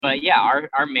But yeah,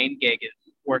 our main gig is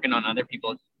working on other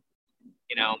people's,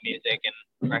 music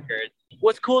and records.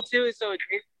 What's cool too is so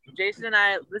Jason and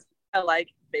I like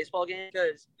baseball games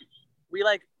because we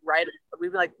wrote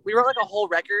like a whole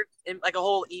record in like a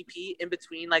whole EP in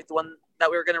between like the one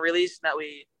that we were gonna release and that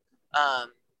we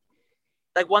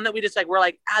like one that we just like we're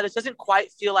like this doesn't quite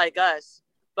feel like us,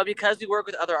 but because we work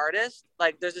with other artists,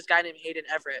 like there's this guy named Hayden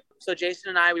Everett. So Jason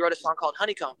and I, we wrote a song called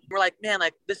Honeycomb. We're like, man,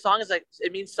 like this song is like,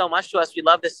 it means so much to us. We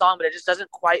love this song, but it just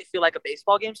doesn't quite feel like a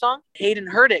baseball game song. Hayden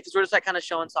heard it because we're just like kind of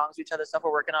showing songs to each other, stuff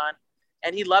we're working on.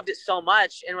 And he loved it so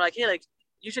much. And we're like, hey, like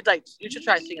you should try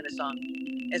singing this song.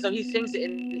 And so he sings it.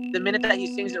 And the minute that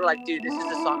he sings it, we're like, dude, this is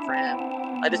the song for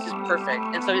him. Like, this is perfect.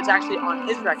 And so it's actually on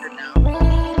his record now.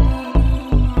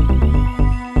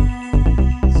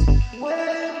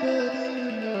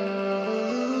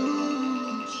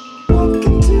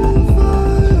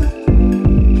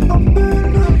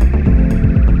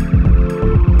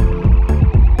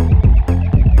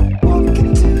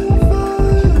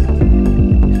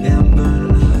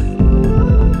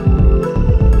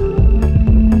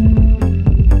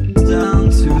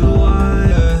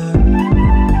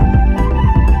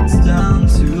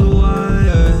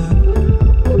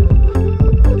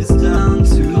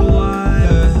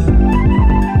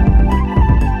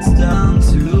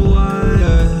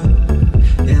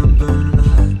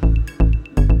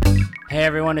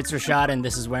 It's Rashad, and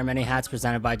this is Wear Many Hats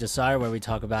presented by Jasar, where we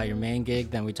talk about your main gig,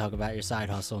 then we talk about your side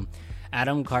hustle.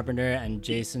 Adam Carpenter and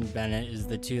Jason Bennett is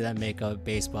the two that make up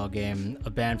Baseball Game, a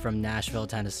band from Nashville,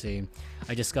 Tennessee.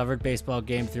 I discovered Baseball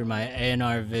Game through my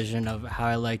A&R vision of how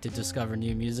I like to discover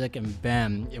new music, and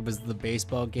bam, it was the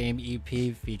Baseball Game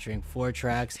EP featuring 4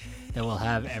 tracks that will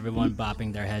have everyone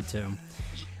bopping their head to.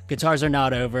 Guitars are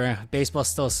not over. Baseball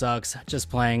still sucks. Just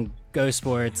playing. Go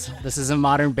Sports. This isn't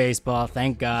modern baseball.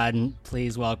 Thank God.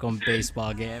 Please welcome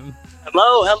Baseball Game.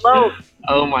 Hello.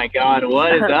 Oh my God,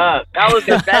 what is up? That was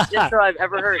the best intro I've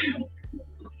ever heard.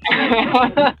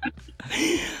 Nice.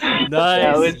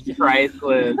 That was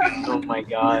priceless. Oh my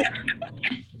God.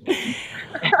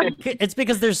 It's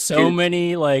because there's so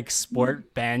many like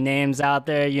sport band names out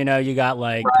there. You got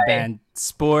like the band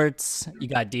Sports, you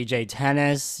got DJ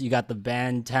Tennis, you got the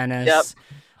band Tennis, yep.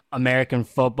 American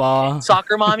Football,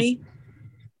 Soccer Mommy.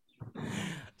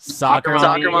 Soccer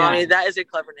Mommy. Yeah. That is a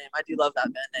clever name. I do love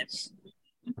that band name.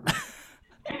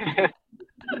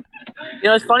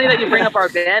 It's funny that you bring up our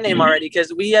band name already because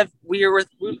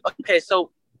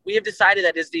so we have decided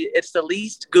that it's the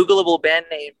least Googleable band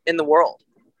name in the world.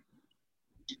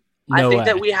 I think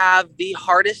that we have the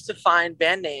hardest to find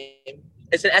band name.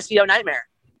 It's an SEO nightmare.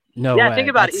 No way. Think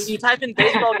about it. You type in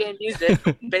baseball game music,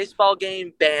 baseball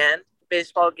game band,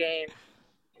 baseball game.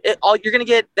 You're gonna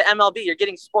get the MLB. You're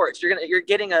getting sports. You're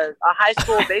getting a high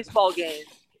school baseball game,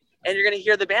 and you're gonna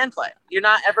hear the band play. You're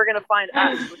not ever gonna find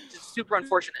us, which is super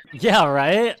unfortunate. Yeah,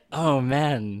 right. Oh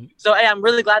man. So hey, I'm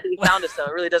really glad that you found us. Though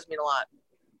it really does mean a lot.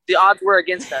 The odds were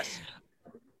against us.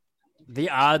 The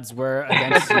odds were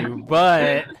against you,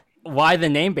 but why the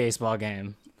name Baseball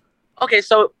Game? Okay,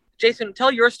 so Jason,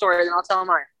 tell your story, and I'll tell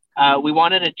mine. We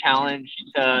wanted a challenge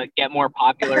to get more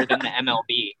popular than the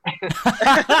MLB.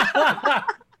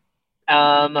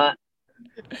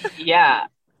 Yeah.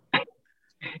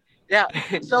 Yeah.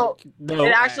 So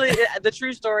the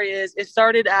true story is it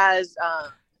started as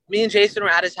me and Jason were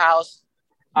at his house.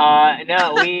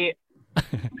 No, we.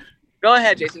 Go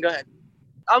ahead, Jason. Go ahead.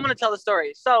 I'm gonna tell the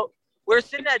story. So we're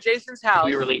sitting at Jason's house.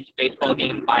 We released Baseball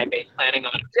Game by Base Planning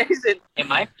on. Jason. Hey,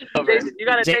 Mike. Jason, you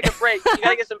gotta take a break. You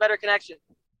gotta get some better connection.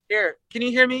 Here, can you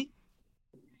hear me?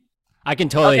 I can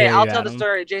totally hear you. Okay, I'll tell the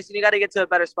story. Jason, you got to get to a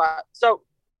better spot. So,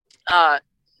 how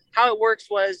it works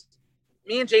was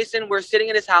me and Jason were sitting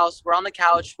in his house. We're on the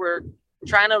couch. We're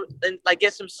trying to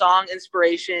get some song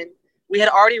inspiration. We had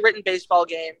already written Baseball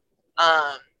Game.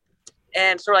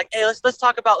 And so we're like, hey, let's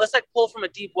pull from a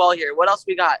deep well here. What else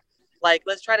we got?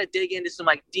 Let's try to dig into some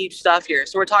deep stuff here.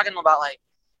 So we're talking about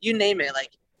you name it,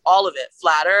 all of it,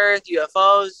 flat earth,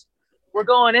 UFOs. We're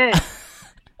going in.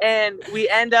 And we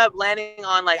end up landing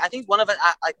on I think one of us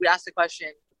we asked the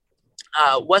question,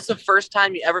 what's the first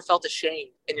time you ever felt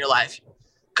ashamed in your life?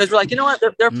 Because we're like, you know what,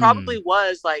 there probably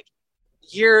was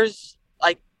years,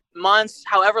 months,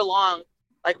 however long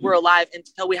we're alive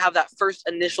until we have that first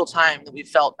initial time that we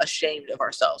felt ashamed of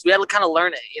ourselves. We had to kind of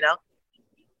learn it,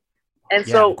 And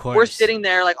so we're sitting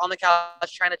there on the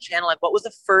couch trying to channel what was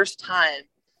the first time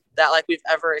that we've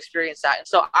ever experienced that. And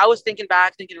so I was thinking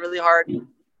really hard,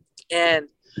 and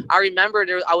I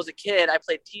remembered I was a kid. I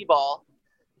played t-ball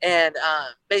and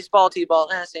baseball,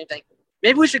 t-ball, same thing.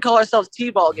 Maybe we should call ourselves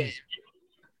T-ball Game.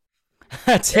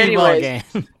 T-ball Game.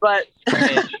 But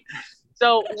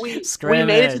So we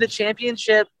made it to the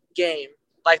championship game,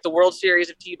 like the World Series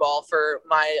of T-ball for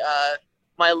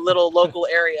my little local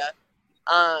area.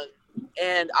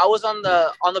 And I was on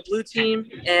the blue team,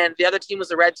 and the other team was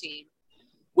the red team.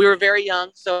 We were very young,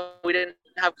 so we didn't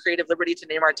have creative liberty to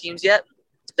name our teams yet.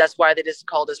 That's why they just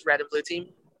called us red and blue team.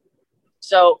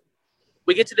 So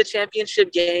we get to the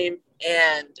championship game,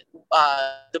 and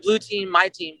the blue team, my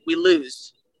team, we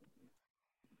lose.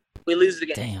 We lose the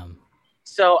game. Damn.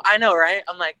 So I know, right?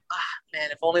 I'm like,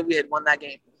 man, if only we had won that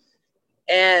game.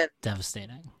 And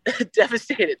devastating.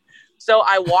 Devastated. So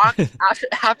I walked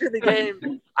after the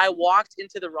game. I walked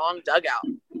into the wrong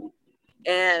dugout,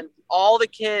 and all the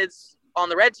kids on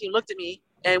the red team looked at me,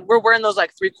 and we're wearing those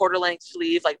like 3/4 length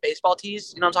sleeve, like baseball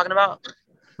tees. You know what I'm talking about?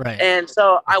 Right. And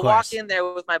so I walk in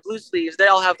there with my blue sleeves. They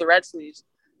all have the red sleeves,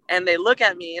 and they look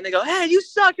at me and they go, "Hey, you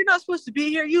suck. You're not supposed to be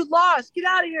here. You lost. Get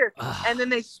out of here." And then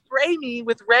they spray me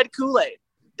with red Kool-Aid.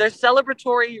 Their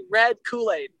celebratory red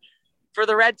Kool-Aid for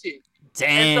the red team. Damn.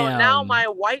 And so now my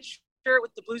white shirt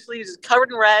with the blue sleeves is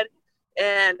covered in red,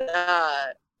 and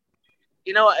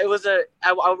it was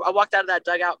I walked out of that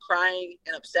dugout crying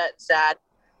and upset and sad,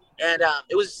 and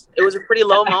it was a pretty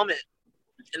low moment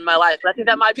in my life. I think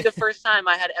that might be the first time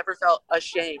I had ever felt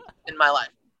ashamed in my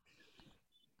life.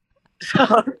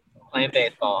 So playing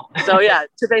baseball. So yeah,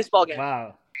 it's a baseball game.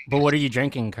 Wow. But what are you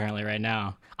drinking currently right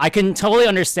now? I can totally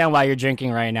understand why you're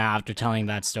drinking right now after telling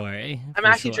that story. I'm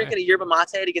actually drinking a yerba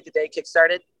mate to get the day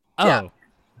kick-started. Oh. Yeah.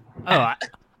 Oh,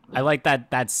 I like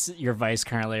that. That's your vice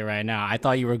currently right now. I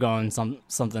thought you were going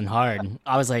something hard.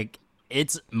 I was like,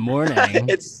 it's morning.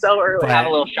 It's so early. Have a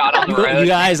little shot on the road. You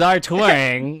guys are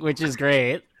touring, which is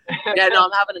great. Yeah, no,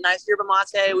 I'm having a nice yerba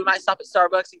mate. We might stop at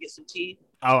Starbucks and get some tea.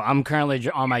 Oh, I'm currently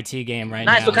on my tea game right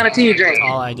now. Nice. What kind of tea you drink?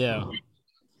 That's all I do.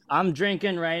 I'm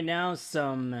drinking right now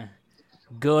some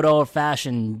good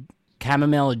old-fashioned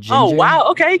chamomile ginger. Oh, wow.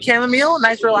 Okay, chamomile.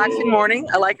 Nice, relaxing morning.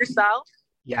 I like your style.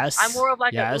 Yes. I'm more of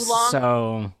like a oolong.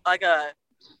 So, like a.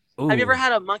 ooh. Have you ever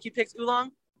had a monkey picks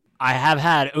oolong? I have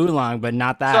had oolong, but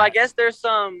not that. So I guess there's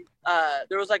some.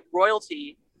 There was like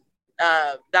royalty.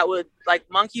 That would like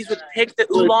monkeys would pick the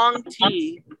oolong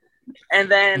tea, and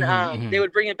then they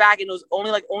would bring it back, and it was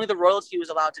only the royalty was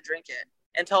allowed to drink it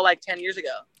until like 10 years ago.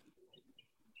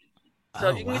 So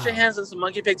if you can get your hands on some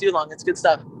monkey picked oolong, it's good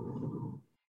stuff.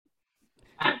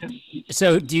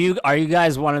 So are you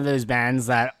guys one of those bands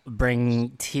that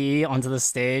bring tea onto the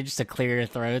stage to clear your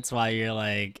throats while you're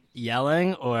like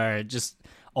yelling, or just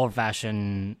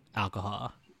old-fashioned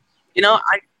alcohol?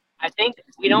 I think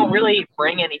we don't really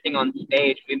bring anything on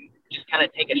stage. We just kind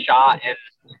of take a shot and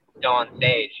go on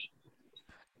stage.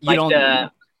 We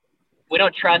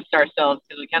don't trust ourselves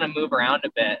because we kind of move around a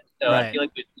bit. So right. I feel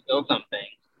like we'd spill something.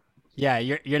 Yeah,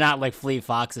 you're not like Fleet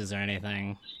Foxes or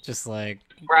anything. Just like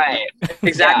right.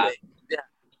 Exactly. Yeah.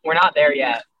 We're not there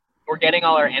yet. We're getting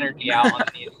all our energy out on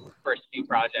these first few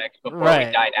projects before we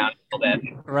die down a little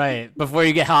bit. Right. Before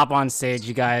you hop on stage,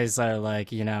 you guys are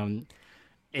like, in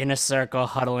a circle,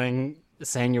 huddling,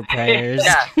 saying your prayers.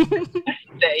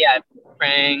 Yeah,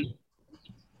 praying.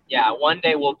 Yeah, one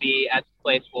day we'll be at the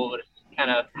place where we'll just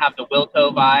kind of have the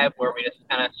Wilco vibe, where we just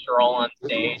kind of stroll on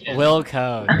stage.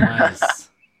 Wilco, nice.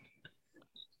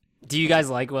 Do you guys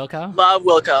like Wilco? Love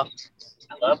Wilco.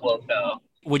 I love Wilco.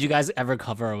 Would you guys ever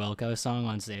cover a Wilco song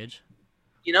on stage?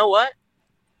 You know what?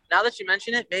 Now that you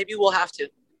mention it, maybe we'll have to.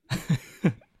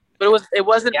 But it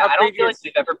wasn't. Yeah, I don't feel like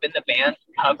we've ever been the band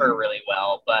to cover really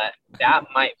well, but that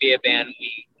might be a band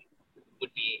we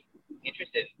would be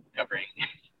interested in covering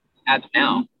as of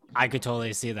now. I could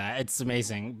totally see that. It's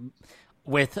amazing.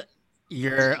 With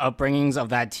your upbringings of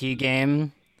that tea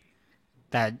game,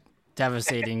 that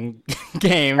devastating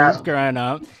game growing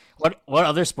up, what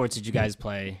other sports did you guys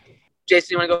play? Jason,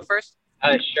 you want to go first?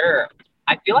 Sure.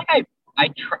 I feel like I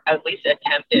at least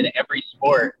attempted every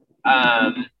sport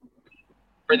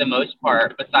for the most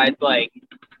part, besides like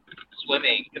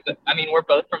swimming. Because we're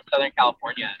both from Southern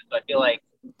California, so I feel like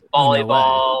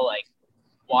volleyball, like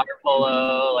water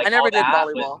polo, like I never all did that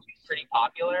volleyball. was pretty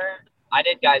popular. I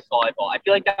did guys volleyball. I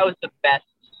feel like that was the best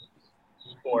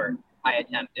sport I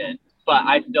attempted, but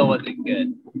I still wasn't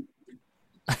good.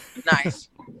 Nice.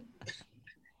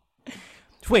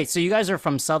 Wait, so you guys are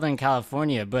from Southern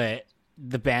California, but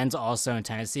the band's also in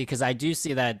Tennessee? Because I do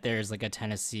see that there's like a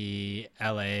Tennessee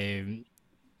LA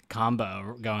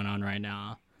combo going on right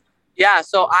now. Yeah,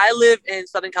 so I live in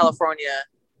Southern California,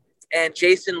 and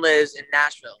Jason lives in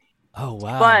Nashville. Oh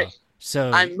wow! But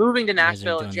so I'm moving to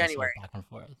Nashville in January. Back and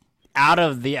forth. Out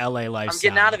of the LA lifestyle. I'm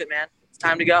getting out of it, man. It's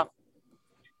time to go.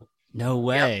 No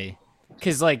way.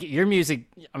 Because like your music,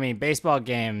 baseball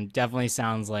game definitely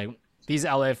sounds like these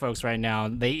LA folks right now,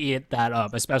 they eat that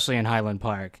up, especially in Highland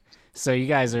Park. So you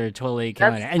guys are totally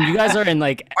killing it. And you guys are in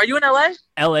like Are you in LA?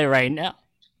 LA right now.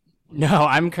 No,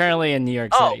 I'm currently in New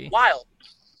York City. Oh, wild.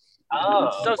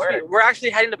 Oh, So sweet. We're actually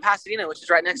heading to Pasadena, which is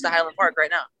right next to Highland Park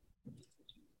right now.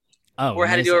 Oh, We're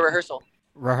heading to do a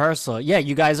rehearsal. Yeah,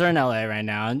 you guys are in LA right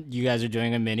now. You guys are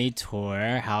doing a mini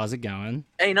tour. How's it going?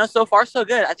 And you know, so far so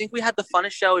good. I think we had the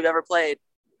funnest show we've ever played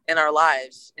in our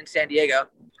lives in San Diego.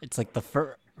 It's like the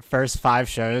first 5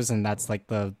 shows, and that's like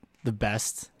the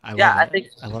best. I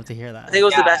love to hear that. I think it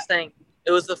was the best thing.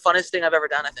 It was the funnest thing I've ever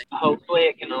done, I think. Hopefully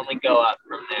it can only go up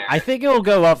from there. I think it will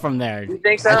go up from there. You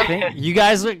think so? I think you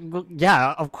guys are,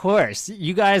 yeah, of course.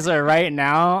 You guys are right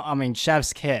now, I mean,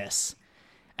 chef's kiss.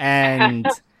 And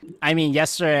I mean,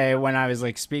 yesterday when I was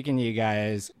like speaking to you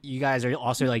guys are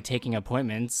also like taking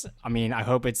appointments. I mean, I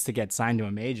hope it's to get signed to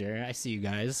a major. I see you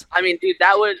guys. I mean, dude,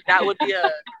 that would be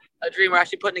a dream. We're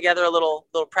actually putting together a little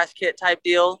press kit type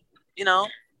deal, you know?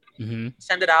 Mm-hmm.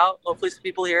 Send it out. Hopefully some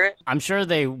people hear it. I'm sure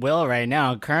they will right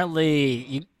now.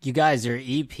 Currently, you guys, your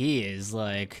EP is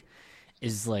like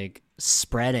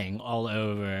spreading all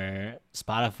over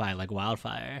Spotify like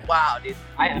wildfire. Wow, dude.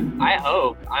 I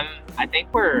hope. I think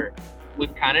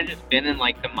we've kind of just been in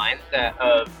like the mindset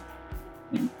of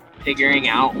figuring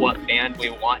out what band we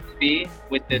want to be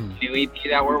with this new EP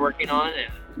that we're working on,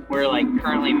 and we're like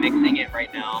currently mixing it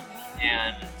right now.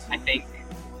 And I think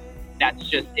that's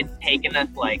just, it's taken us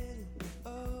like,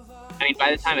 I mean,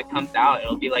 by the time it comes out,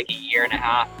 it'll be like a year and a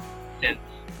half since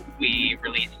we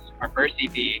released our first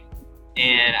EP.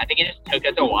 And I think it just took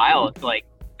us a while to like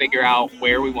figure out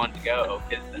where we want to go,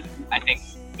 because I think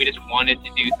we just wanted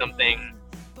to do something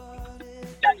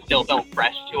that still felt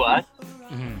fresh to us.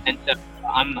 Mm-hmm. And so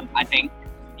I think,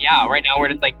 yeah, right now we're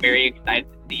just like very excited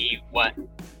to see what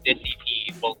this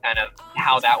EP will kind of,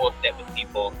 how that will sit with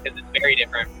people, because it's very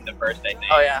different from the first, I think.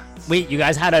 Oh, yeah. Wait, you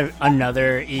guys had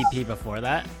another EP before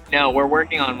that? No, we're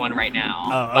working on one right now.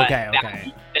 Oh,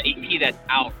 okay. The EP that's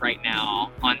out right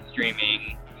now on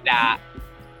streaming, that,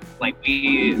 like,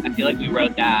 I feel like we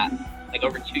wrote that like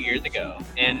over 2 years ago,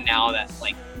 and now that's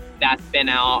been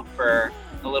out for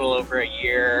a little over a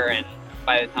year, and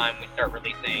by the time we start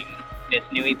releasing this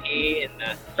new EP in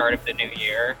the start of the new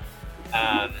year,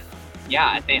 yeah,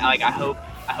 I think, like, I hope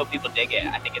people dig it.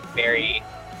 I think it's very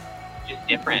just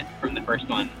different from the first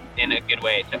one in a good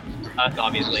way to us,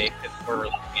 obviously, because we're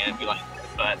releasing it and we like it.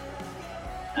 But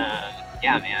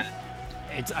yeah, man,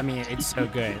 it's so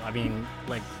good. I mean,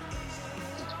 like,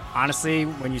 honestly,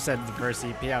 when you said the first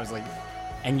EP, I was like,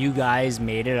 and you guys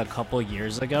made it a couple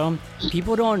years ago.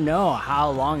 People don't know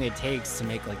how long it takes to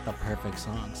make like the perfect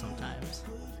song sometimes.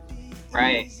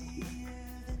 Right.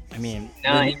 I mean,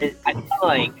 no, I feel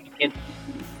like it's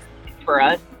for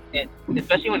us,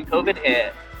 especially when COVID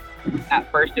hit. At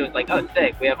first, it was like, oh,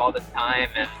 sick, we have all this time,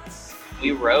 and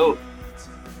we wrote,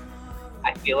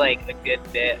 I feel like, a good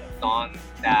bit of songs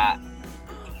that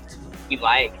we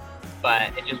liked,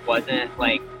 but it just wasn't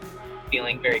like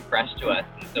feeling very fresh to us,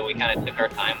 and so we kind of took our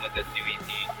time with this new EP.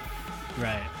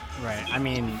 Right. I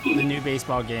mean, the new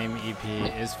Baseball Game EP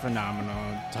is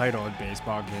phenomenal, titled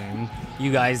Baseball Game.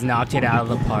 You guys knocked it out of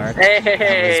the park. Hey!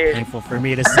 That was painful for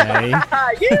me to say.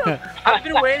 I've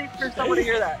been waiting for someone to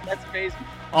hear that. That's amazing.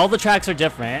 All the tracks are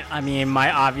different. I mean,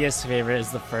 my obvious favorite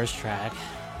is the first track,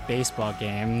 Baseball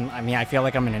Game. I mean, I feel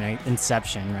like I'm in an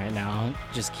Inception right now.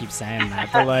 Just keep saying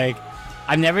that. But like,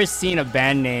 I've never seen a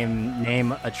band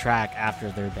name a track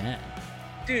after their band.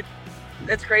 Dude,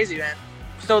 that's crazy, man.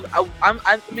 So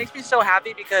it makes me so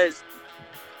happy because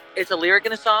it's a lyric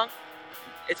in a song,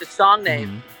 it's a song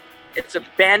name, it's a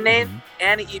band name,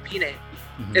 and an EP name.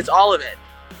 It's all of it.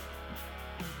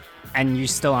 And you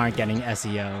still aren't getting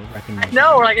SEO recognition.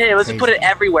 No, we're like, hey, let's just put it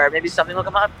everywhere. Maybe something will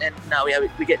come up. And no,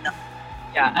 we get nothing.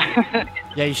 Yeah.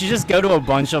 Yeah, you should just go to a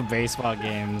bunch of baseball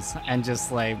games and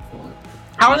just like.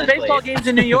 How are the baseball games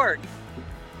in New York?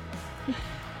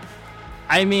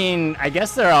 I mean, I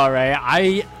guess they're all right.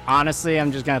 I'm just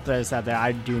gonna throw this out there.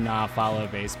 I do not follow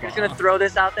baseball. You're just gonna throw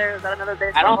this out there? Is that another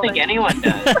baseball? I don't think anyone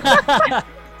does.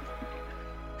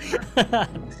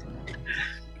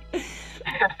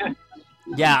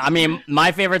 Yeah, I mean,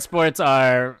 my favorite sports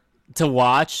are to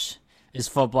watch is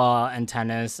football and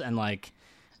tennis and like,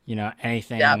 you know,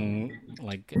 anything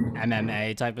like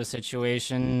MMA type of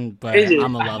situation. But Crazy.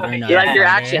 I'm a lover. You like your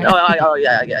action? Oh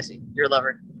yeah, I see. You're a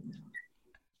lover.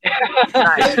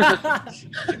 Nice.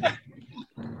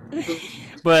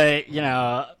 But you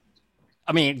know,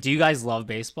 I mean, do you guys love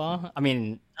baseball? I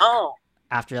mean, No.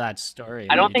 After that story,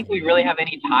 I don't think we really have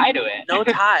any tie to it. No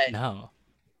tie. No.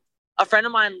 A friend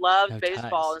of mine loves No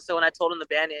baseball, ties. and so when I told him the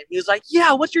band name, he was like,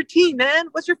 "Yeah, what's your team, man?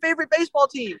 What's your favorite baseball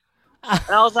team?" And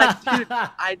I was like, dude,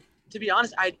 to be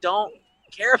honest, I don't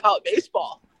care about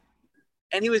baseball.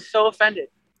 And he was so offended.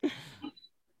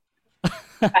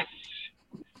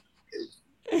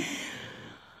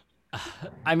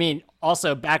 I mean,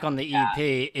 also back on the EP,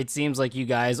 it seems like you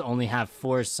guys only have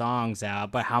 4 songs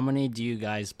out, but how many do you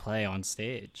guys play on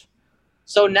stage?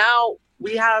 So now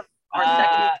we have our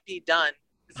second EP done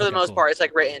for the most cool. part. It's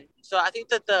like written. So I think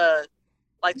that the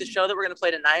show that we're gonna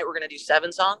play tonight, we're gonna do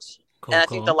 7 songs, Cool, and I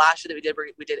think the last show that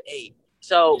we did 8.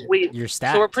 So You're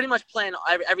stacked. so we're pretty much playing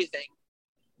everything,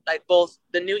 like both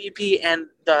the new EP and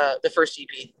the first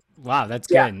EP. Wow, that's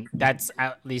good. That's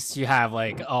at least you have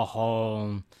like a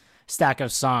whole stack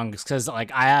of songs, because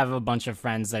like I have a bunch of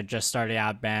friends that just started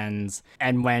out bands,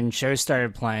 and when shows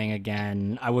started playing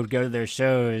again, I would go to their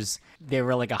shows. They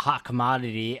were like a hot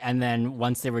commodity, and then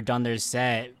once they were done their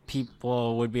set,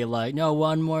 people would be like, no,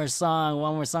 one more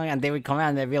song, and they would come out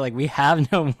and they'd be like, we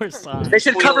have no more songs. They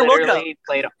should cover Wilco. We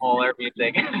played all our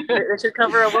music. They should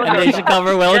cover a Wilco. They should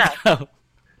cover Wilco. Yeah.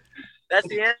 That's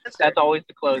the answer. That's always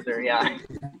the closer, yeah.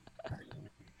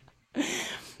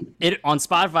 It on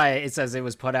Spotify, it says it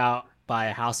was put out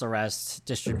by House Arrest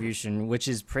Distribution, which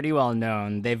is pretty well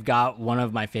known. They've got one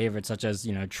of my favorites, such as,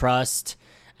 you know, Trust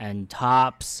and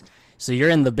Tops. So you're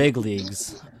in the big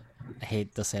leagues. I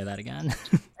hate to say that again.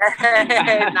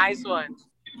 Hey, nice one.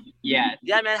 Yeah.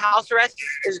 Yeah, man. House Arrest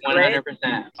is great.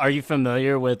 100%. Are you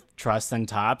familiar with Trust and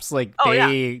Tops? Like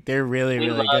they're really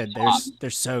good. They're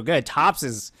so good. Tops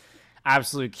is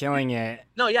absolutely killing it.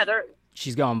 No, yeah,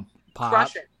 she's going pop,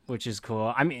 crushing. Which is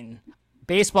cool. I mean,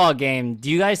 baseball game. Do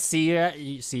you guys see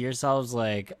yourselves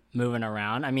like moving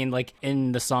around? I mean, like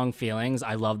in the song Feelings,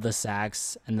 I love the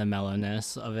sax and the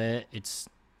mellowness of it. It's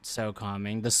so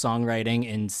calming. The songwriting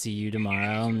in See You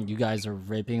Tomorrow, you guys are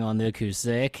ripping on the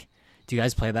acoustic. Do you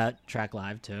guys play that track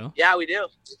live too? Yeah, we do.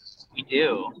 We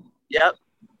do. Yep.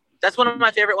 That's one of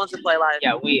my favorite ones to play live.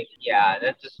 Yeah,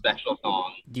 that's a special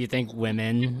song. Do you think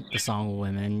Women, the song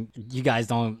Women, you guys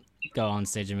don't go on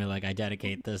stage and be like, I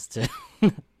dedicate this to...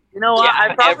 You know what?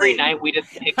 Yeah, every night we just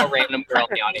pick a random girl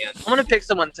in the audience. I'm going to pick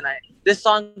someone tonight. This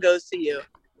song goes to you.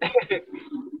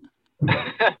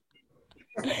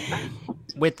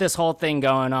 With this whole thing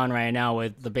going on right now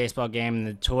with the baseball game and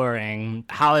the touring,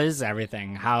 how is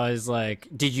everything? How is like,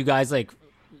 did you guys like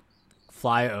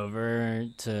fly over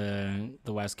to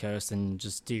the West Coast and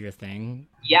just do your thing?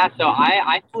 Yeah, so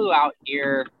I flew out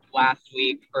here last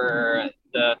week for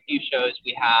the few shows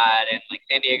we had in like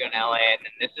San Diego and LA, and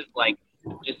then this is like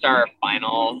just our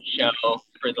final show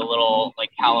for the little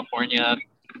like California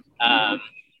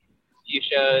few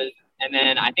shows. And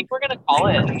then I think we're going to call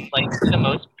it, like, for the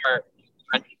most part, the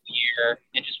rest of the year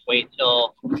and just wait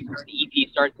till the EP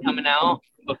starts coming out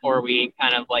before we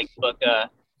kind of, like, book a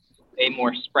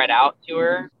more spread out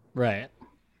tour. Right.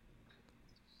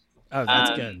 Oh,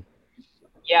 that's good.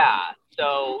 Yeah.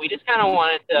 So we just kind of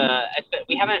wanted to, this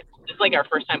is, like, our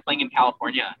first time playing in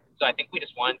California. So I think we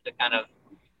just wanted to kind of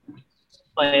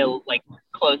play, like,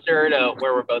 closer to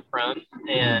where we're both from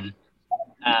and,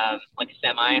 like,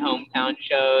 semi-hometown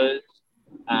shows.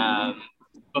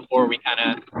 Before we kind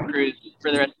of cruise for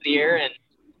the rest of the year and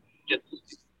just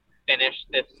finish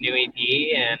this new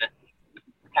EP and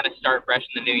kind of start fresh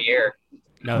in the new year.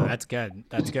 No, that's good.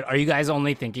 That's good. Are you guys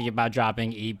only thinking about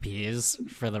dropping EPs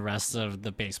for the rest of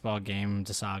the baseball game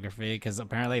discography? Because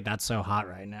apparently that's so hot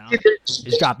right now.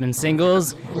 It's dropping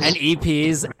singles and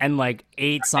EPs and like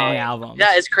 8-song albums.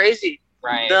 Yeah, it's crazy.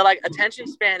 Right. The like attention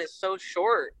span is so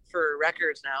short for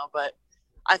records now, but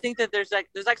I think that there's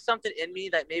like something in me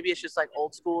that maybe it's just like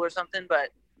old school or something,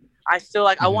 but I still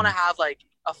like I want to have like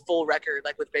a full record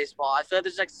like with baseball. I feel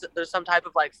like there's some type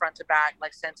of like front to back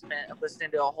like sentiment of listening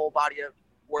to a whole body of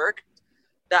work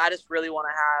that I just really want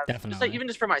to have. Definitely. Just like even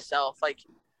just for myself, like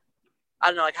I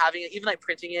don't know, like having it, even like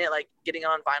printing it, like getting it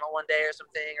on vinyl one day or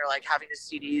something, or like having the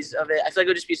CDs of it. I feel like it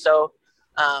would just be so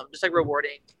just like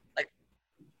rewarding, like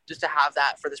just to have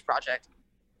that for this project.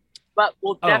 But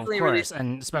we'll definitely release,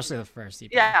 and especially the first EP.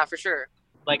 Yeah, for sure.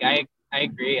 Like I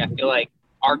agree. I feel like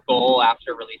our goal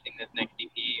after releasing this next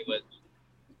EP was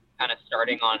kind of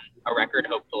starting on a record,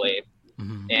 hopefully,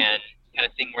 and kind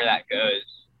of seeing where that goes.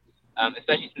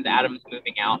 Especially since Adam's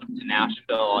moving out to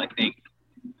Nashville, I think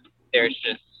there's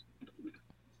just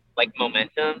like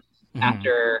momentum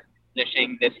after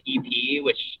finishing this EP,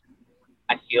 which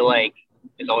I feel like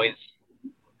is always.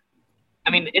 I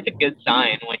mean, it's a good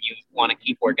sign when you want to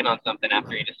keep working on something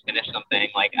after you just finish something.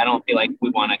 Like, I don't feel like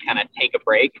we want to kind of take a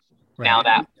break now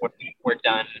that we're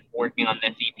done working on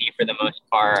this EP for the most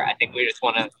part. I think we just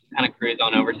want to kind of cruise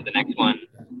on over to the next one.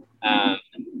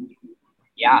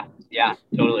 Yeah,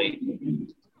 totally.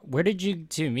 Where did you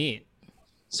two meet?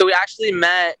 So we actually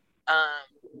met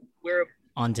We're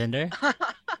On Tinder?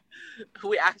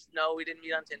 we didn't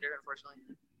meet on Tinder, unfortunately,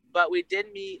 but we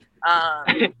did meet.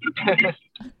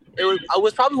 It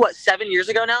was probably 7 years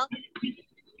ago now.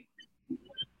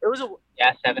 It was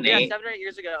 7, 8. 7 or 8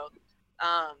 years ago.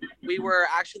 We were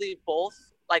actually both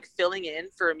like filling in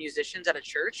for musicians at a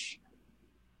church.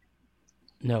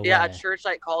 No Yeah, way. a church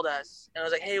like called us and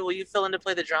was like, "Hey, will you fill in to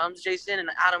play the drums, Jason? And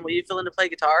Adam, will you fill in to play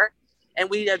guitar?" And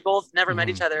we had both never met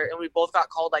each other, and we both got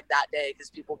called like that day because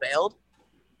people bailed.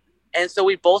 And so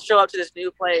we both show up to this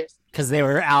new place. Because they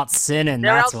were out sinning.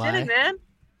 They're That's out why. sinning, man.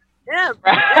 Yeah,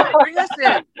 bring us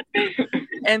in.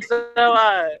 And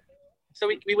so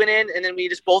we went in, and then we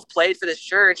just both played for this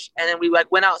church, and then we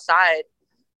like went outside,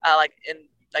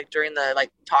 during the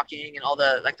like talking and all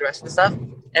the like the rest of the stuff,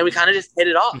 and we kind of just hit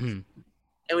it off, and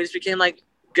we just became like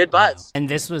good buds. And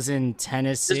this was in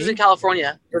Tennessee? This was in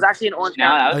California. It was actually in Orange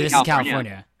County. That was this is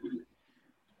California.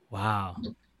 Wow.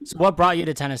 So what brought you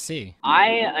to Tennessee?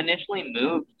 I initially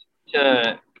moved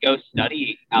to go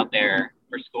study out there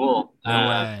for school. No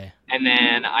way. And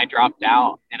then I dropped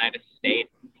out, and I just stayed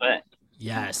put.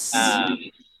 Yes.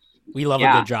 We love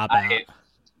a good dropout.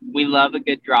 We love a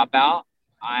good dropout.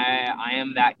 I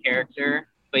am that character.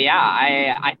 But yeah,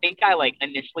 I think I like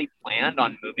initially planned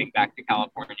on moving back to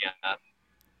California.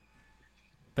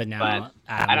 But now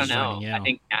I don't know. I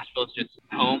think Nashville's just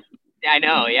home. I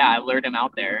know. Yeah, I lured him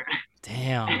out there.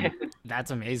 Damn, that's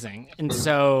amazing. And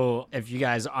so if you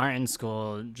guys aren't in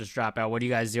school, just drop out, what do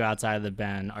you guys do outside of the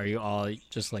band? Are you all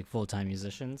just like full-time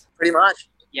musicians? Pretty much.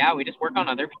 Yeah, we just work on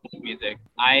other people's music.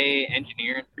 I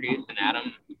engineer and produce, and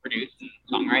Adam produce and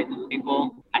songwrites with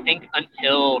people. I think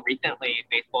until recently,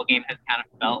 Baseball Game has kind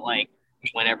of felt like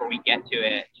whenever we get to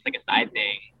it, just like a side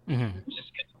thing.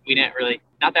 Just 'cause we didn't really,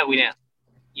 not that we didn't,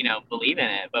 believe in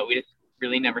it, but we just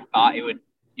really never thought it would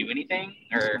do anything,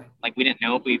 or like we didn't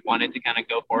know if we wanted to kind of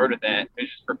go forward with it. It was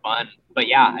just for fun. But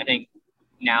yeah, I think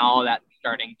now that's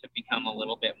starting to become a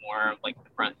little bit more of like the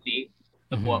front seat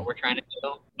of what we're trying to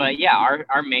do. But yeah,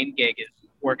 our main gig is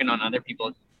working on other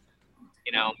people's,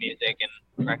 music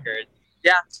and records.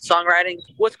 Yeah, songwriting.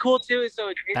 What's cool too is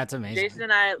that's amazing. Jason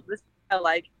and I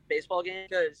like Baseball Game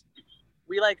because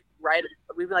we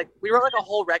wrote like a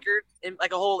whole record in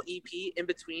like a whole EP in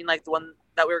between like the one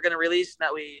that we were gonna release, and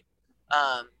that we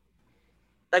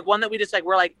like one that we just like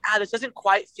we're like, this doesn't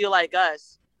quite feel like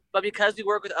us, but because we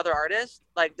work with other artists,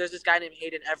 like there's this guy named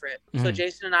Hayden Everett. So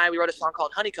Jason and I, we wrote a song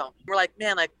called Honeycomb. We're like,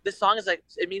 man, like this song is like,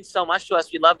 it means so much to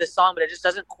us. We love this song, but it just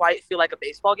doesn't quite feel like a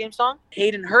Baseball Game song.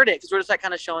 Hayden heard it because we're just like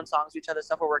kind of showing songs to each other,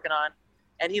 stuff we're working on,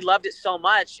 and he loved it so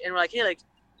much. And we're like, hey, like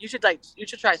you should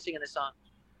try singing this song.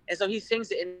 And so he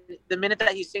sings it, and the minute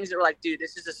that he sings it, we're like, dude,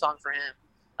 this is a song for him.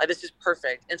 Like this is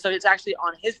perfect. And so it's actually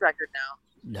on his record now.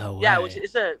 No way. Yeah, which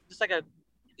is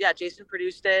Jason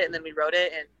produced it, and then we wrote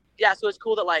it, and yeah, so it's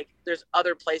cool that like there's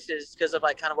other places because of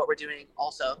like kind of what we're doing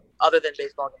also other than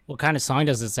Baseball Game. What kind of song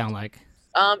does it sound like?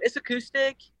 It's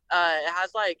acoustic. It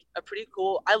has like a pretty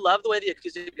cool. I love the way the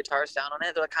acoustic guitars sound on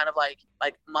it. They're kind of like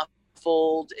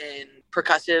muffled and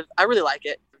percussive. I really like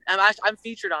it. I'm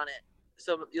featured on it,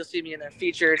 so you'll see me in there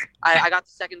featured. I got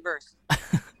the second verse,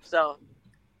 so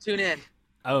tune in.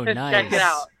 Oh, nice. Check it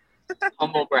out.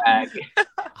 Humble brag.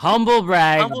 Humble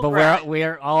brag, Humble but brag.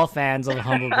 we're all fans of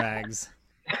humble brags.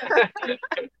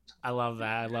 I love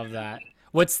that.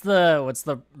 What's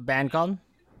the band called?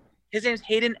 His name's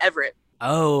Hayden Everett.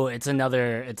 Oh, it's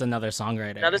another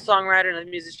songwriter. Another songwriter, another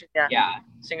musician. Yeah.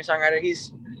 Singer songwriter.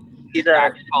 He's He's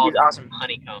awesome.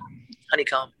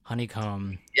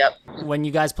 Honeycomb. Yep. When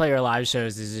you guys play your live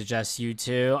shows, is it just you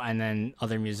two and then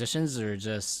other musicians, or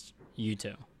just you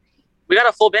two? We got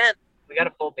a full band.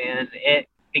 It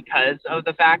because of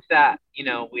the fact that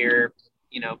we're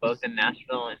both in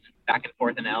Nashville and back and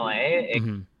forth in LA.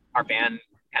 Our band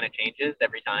kind of changes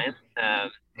every time,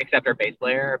 except our bass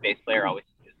player. Our bass player always.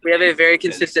 We have a very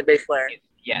consistent bass player.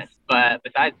 Yes, but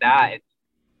besides that,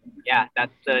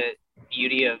 that's the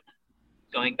beauty of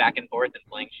going back and forth and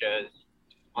playing shows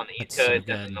on the East Coast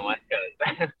and the West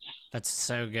Coast. That's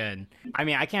so good. I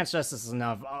mean, I can't stress this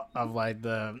enough of like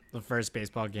the first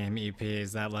Baseball Game EP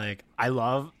is that like I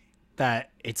love that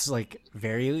it's like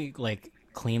very like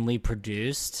cleanly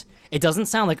produced. It doesn't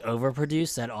sound like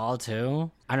overproduced at all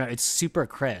too. I don't know, it's super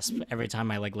crisp every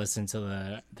time I like listen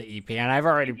to the EP, and I've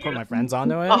already put my friends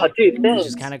onto it. Oh, dude, which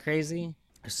is kind of crazy.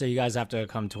 So you guys have to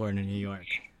come tour to New York.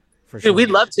 For sure. Dude, we'd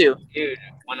love to. Dude,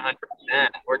 100%.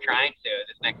 We're trying to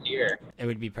this next year. It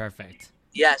would be perfect.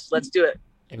 Yes, let's do it.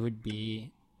 It would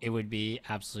be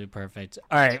absolute perfect.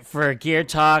 All right, for Gear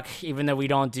Talk, even though we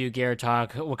don't do Gear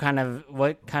Talk, what kind of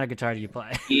guitar do you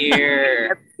play?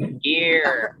 Gear.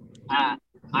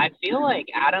 I feel like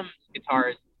Adam's guitar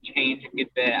is change a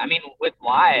good bit. I mean, with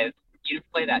live, you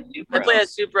just play that Supro. I play a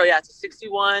Supro. Yeah, it's a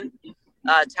 61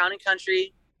 Town and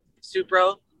Country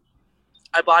Supro.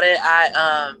 I bought it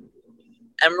at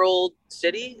Emerald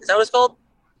City. Is that what it's called?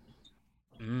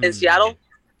 In Seattle?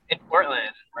 In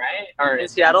Portland, right? Or in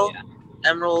Seattle? Yeah.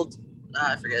 Emerald.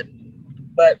 I forget.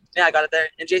 But yeah, I got it there.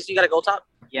 And Jason, you got a gold top?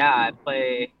 Yeah, I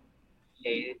play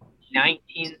a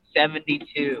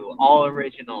 1972 all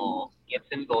original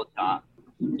Gibson gold top.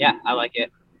 Yeah, I like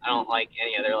it. I don't like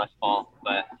any other Les Paul,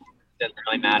 but it doesn't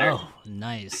really matter. Oh,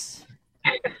 nice.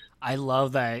 I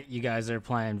love that you guys are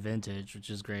playing vintage, which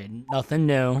is great. Nothing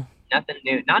new. Nothing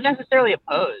new. Not necessarily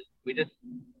opposed.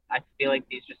 I feel like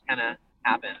these just kind of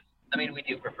happen. I mean, we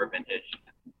do prefer vintage.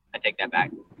 I take that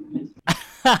back.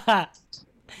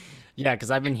 Yeah,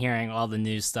 because I've been hearing all the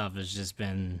new stuff has just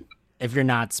been, if you're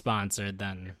not sponsored,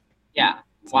 then yeah,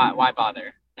 why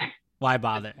bother? Why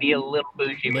bother? Be a little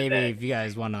bougie. Maybe with it. if you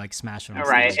guys want to like smash them. All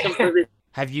right.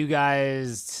 Have you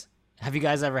guys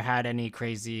ever had any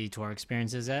crazy tour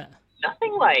experiences yet?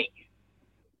 Nothing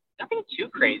too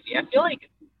crazy. I feel like,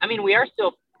 I mean, we are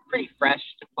still pretty fresh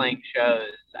to playing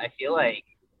shows. I feel like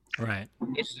right.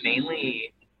 It's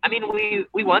mainly, I mean,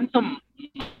 we won some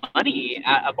money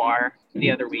at a bar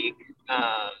the other week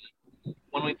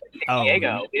when we played San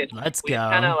Diego. We just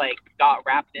kind of like got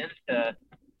wrapped into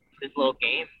this little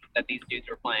game that these dudes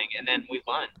were playing, and then we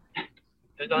won. It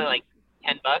was only like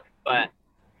 $10, but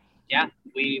yeah,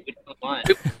 we won.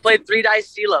 We played 3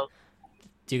 dice CeeLo.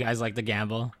 Do you guys like to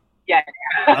gamble? Yeah.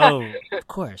 Oh, of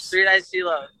course. 3 dice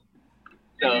CeeLo.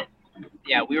 So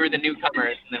yeah, we were the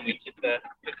newcomers, and then we took the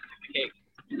cake.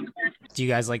 Do you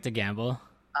guys like to gamble?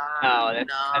 No,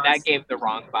 that gave the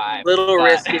wrong vibe. Little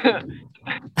risky.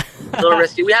 Little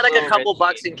risky. We had like a couple risky.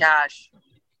 bucks in cash.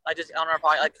 I just on our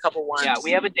pocket, like a couple ones. Yeah,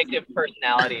 we have addictive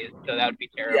personalities, so that would be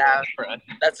terrible for us.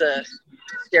 That's a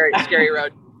scary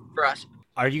road for us.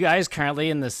 Are you guys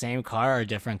currently in the same car or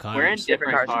different cars? We're in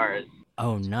different cars.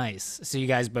 Oh, nice. So you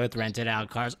guys both rented out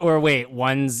cars? Or wait,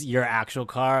 one's your actual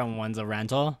car and one's a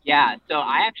rental? Yeah, so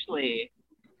I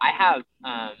have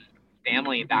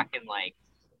family back in like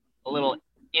a little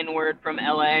inward from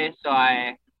LA, so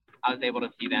I was able to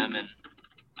see them and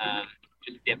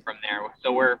just dip from there.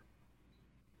 So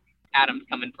Adam's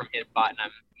coming from his spot and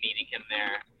I'm meeting him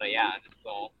there. But yeah,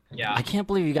 yeah. I can't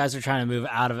believe you guys are trying to move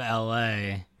out of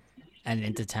LA and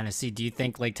into Tennessee. Do you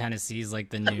think like Tennessee is like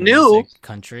the new music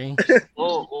country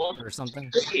or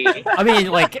something? I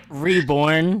mean, like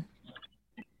reborn.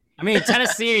 I mean,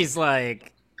 Tennessee is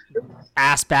like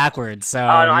ass backwards, so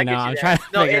I'm trying to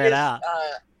figure it out.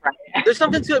 There's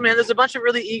something to it, man. There's a bunch of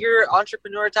really eager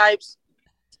entrepreneur types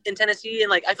in Tennessee, and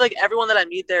like I feel like everyone that I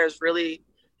meet there is really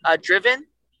driven,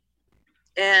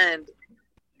 and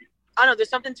I don't know. There's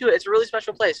something to it. It's a really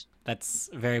special place. That's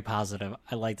very positive.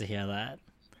 I like to hear that.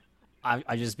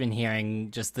 I've just been hearing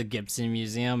just the Gibson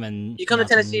Museum, and you come to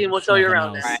Tennessee and we'll show you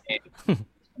around there.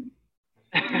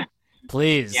 Right.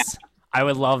 Please, yeah. I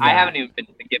would love that. I haven't even been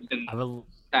to the Gibson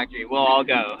factory. We'll all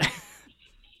go.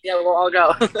 Yeah, we'll all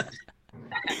go.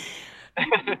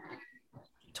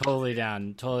 Totally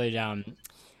down.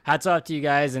 Hats off to you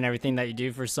guys and everything that you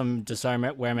do for some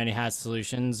Desire Wear Many Hats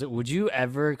solutions. Would you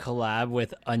ever collab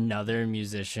with another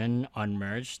musician on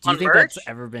merch? Do you think that's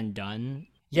ever been done?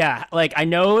 Yeah, like I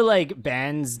know like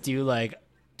bands do like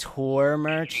tour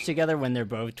merch together when they're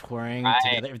both touring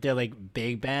together. If they're like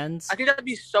big bands. I think that'd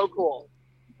be so cool.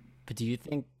 But do you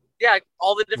think? Yeah,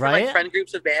 all the different like friend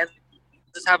groups of bands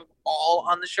just have them all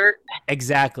on the shirt.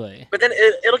 Exactly. But then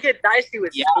it'll get dicey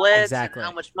with splits. Exactly. And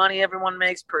how much money everyone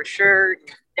makes per shirt.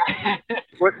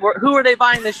 Who are they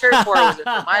buying the shirt for? Was it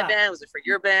for my band? Was it for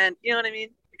your band? You know what I mean?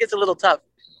 It gets a little tough.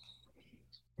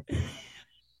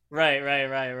 Right.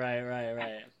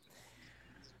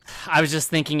 I was just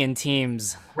thinking in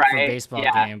teams for a baseball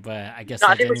game, but I guess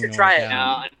I think we should try it.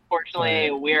 No,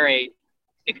 unfortunately, we're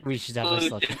we should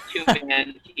definitely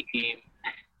two-man team.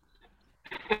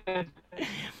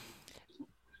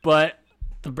 But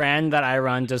the brand that I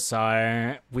run,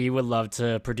 Desire, we would love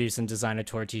to produce and design a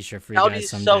tour T-shirt for you guys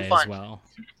someday as well.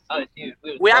 Oh, dude,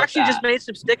 we actually just made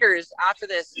some stickers after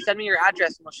this. Send me your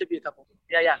address and we'll ship you a couple.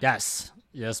 Yeah.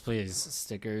 Yes, please.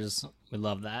 Stickers. We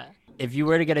love that. If you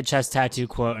were to get a chest tattoo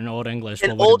quote in Old English,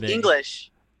 what would Old it be?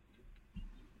 English.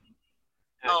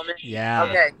 Oh man. Yeah.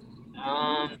 Okay.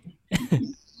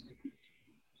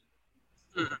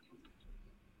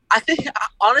 I think,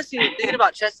 honestly, thinking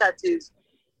about chest tattoos,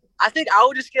 I think I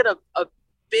would just get a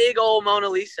big old Mona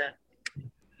Lisa.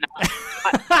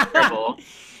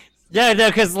 Yeah, no,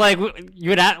 because like you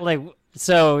would have like,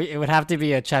 so it would have to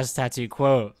be a chest tattoo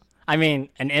quote. I mean,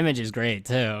 an image is great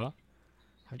too.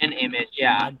 An image,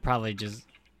 yeah. I'd probably just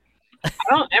I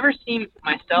don't ever see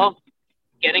myself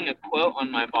getting a quote on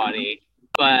my body,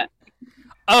 but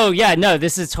Oh yeah, no,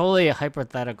 this is totally a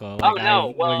hypothetical. oh Like,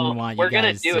 no, I well, wouldn't want you we're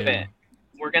gonna guys do to. it.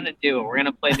 We're gonna do it. We're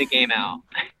gonna play the game out.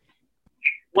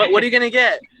 What are you gonna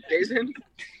get, Jason?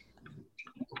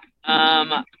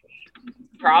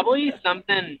 Probably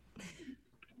something.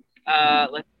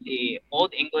 Let's see,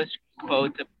 Old English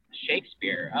quotes of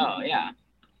Shakespeare. Oh yeah.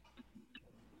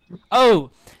 Oh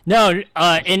no,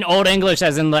 in Old English,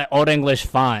 as in the Old English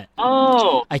font.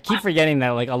 Oh. I keep forgetting that.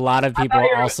 Like a lot of people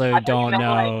also don't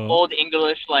know. Like, Old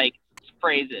English like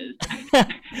phrases. I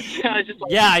was just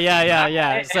like,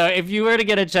 Yeah. So if you were to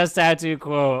get a chest tattoo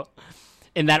quote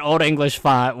in that Old English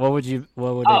font, what would it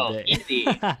be? Easy.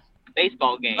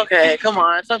 Baseball game. Okay, come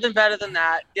on, something better than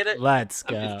that. Get it. Let's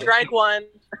go. Strike one.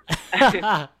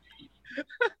 I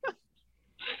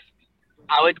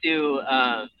would do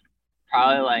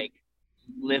probably like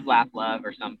Live, Laugh, Love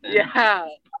or something. Yeah,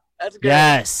 that's good.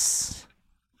 Yes.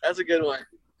 That's a good one.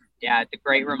 Yeah, it's a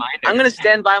great reminder. I'm gonna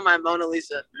stand by my Mona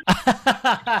Lisa.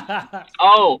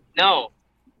 Oh no,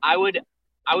 I would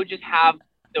just have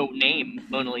the name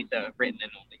Mona Lisa written in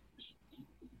Old English.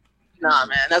 Nah,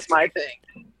 man, that's my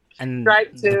thing. And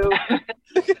Strike two.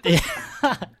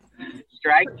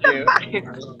 Strike two.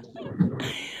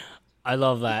 I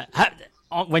love that.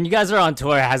 When you guys are on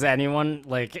tour, has anyone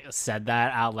like said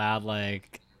that out loud,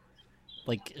 like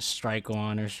strike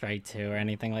one or strike two or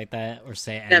anything like that, or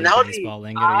say any that would be- baseball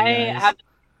lingo to you guys?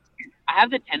 I have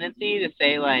the tendency to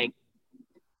say like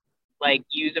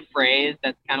use a phrase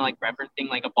that's kind of like referencing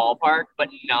like a ballpark, but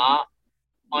not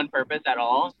on purpose at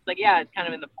all. It's like, yeah, it's kind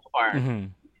of in the ballpark. Mm-hmm.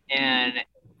 And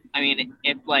I mean,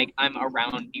 if like I'm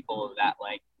around people that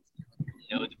like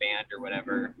know the band or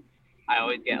whatever, I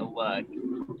always get a look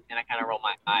and I kind of roll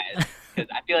my eyes because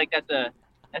I feel like that's a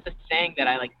saying that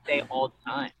I like say all the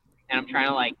time, and I'm trying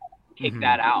to like kick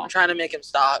that I'm out. trying to make him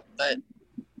stop, but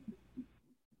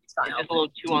it's not It's just a little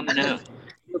too on the nose.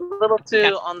 a little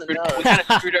too on the We nose. kind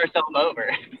of screwed ourselves over.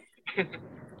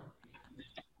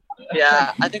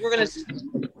 Yeah, I think I'm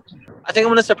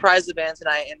gonna surprise the band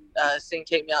tonight and sing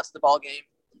 "Take Me Out to the Ball Game"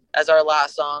 as our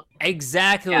last song.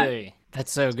 Exactly. Yeah.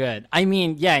 That's so good. I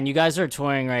mean, yeah, and you guys are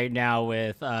touring right now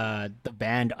with the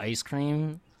band Ice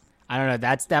Cream. I don't know.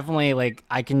 That's definitely like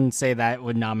I can say that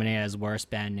would nominate as worst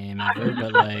band name ever,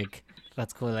 but like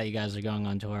that's cool that you guys are going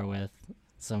on tour with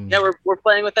some. Yeah, we're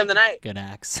playing with them tonight. Good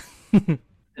acts.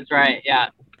 That's right. Yeah.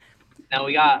 No,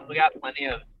 we got plenty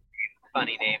of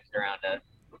funny names around us.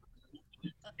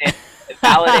 It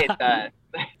validates us.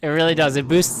 It really does. It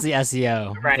boosts the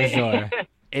SEO Right. for sure.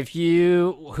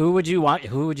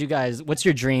 What's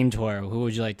your dream tour? Who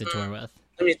would you like to tour with?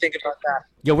 Let me think about that.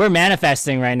 Yo, we're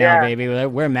manifesting right now, Yeah. baby.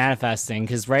 We're manifesting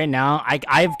because right now I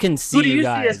can see Who do you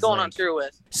guys, see us going like, on tour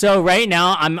with? So right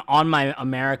now I'm on my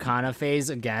Americana phase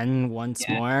again once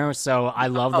more. So I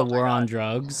love the War on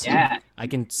Drugs. Yeah. I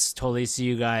can totally see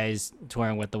you guys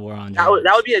touring with the War on Drugs.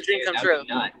 That would be a dream come That true. would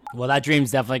be nuts. Well, that dream's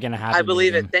definitely gonna happen. I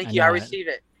believe Ethan. it. Thank you. I know receive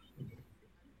it.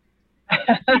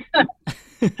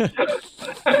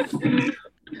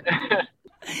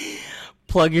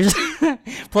 Plug your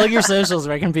socials.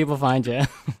 Where can people find you?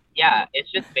 Yeah,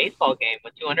 it's just baseball game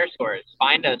with 2 underscores.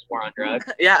 Find us, War on Drugs.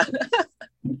 Yeah.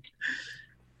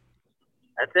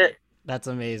 That's it. That's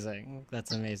amazing.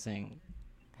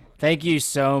 Thank you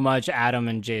so much, Adam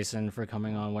and Jason, for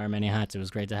coming on Wear Many Hats. It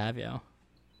was great to have you.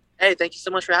 Hey, thank you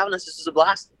so much for having us. This was a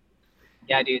blast.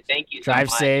 Yeah, dude, thank you so Drive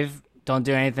much. safe. Don't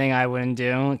do anything I wouldn't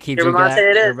do. Keep Yerba drinking mate that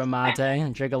it is. yerba mate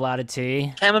and drink a lot of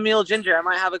tea. Chamomile ginger. I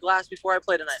might have a glass before I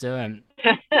play tonight. Let's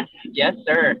do it. Yes,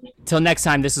 sir. Till next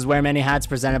time, this is Wear Many Hats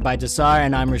presented by Desar,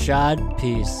 and I'm Rashad.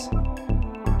 Peace.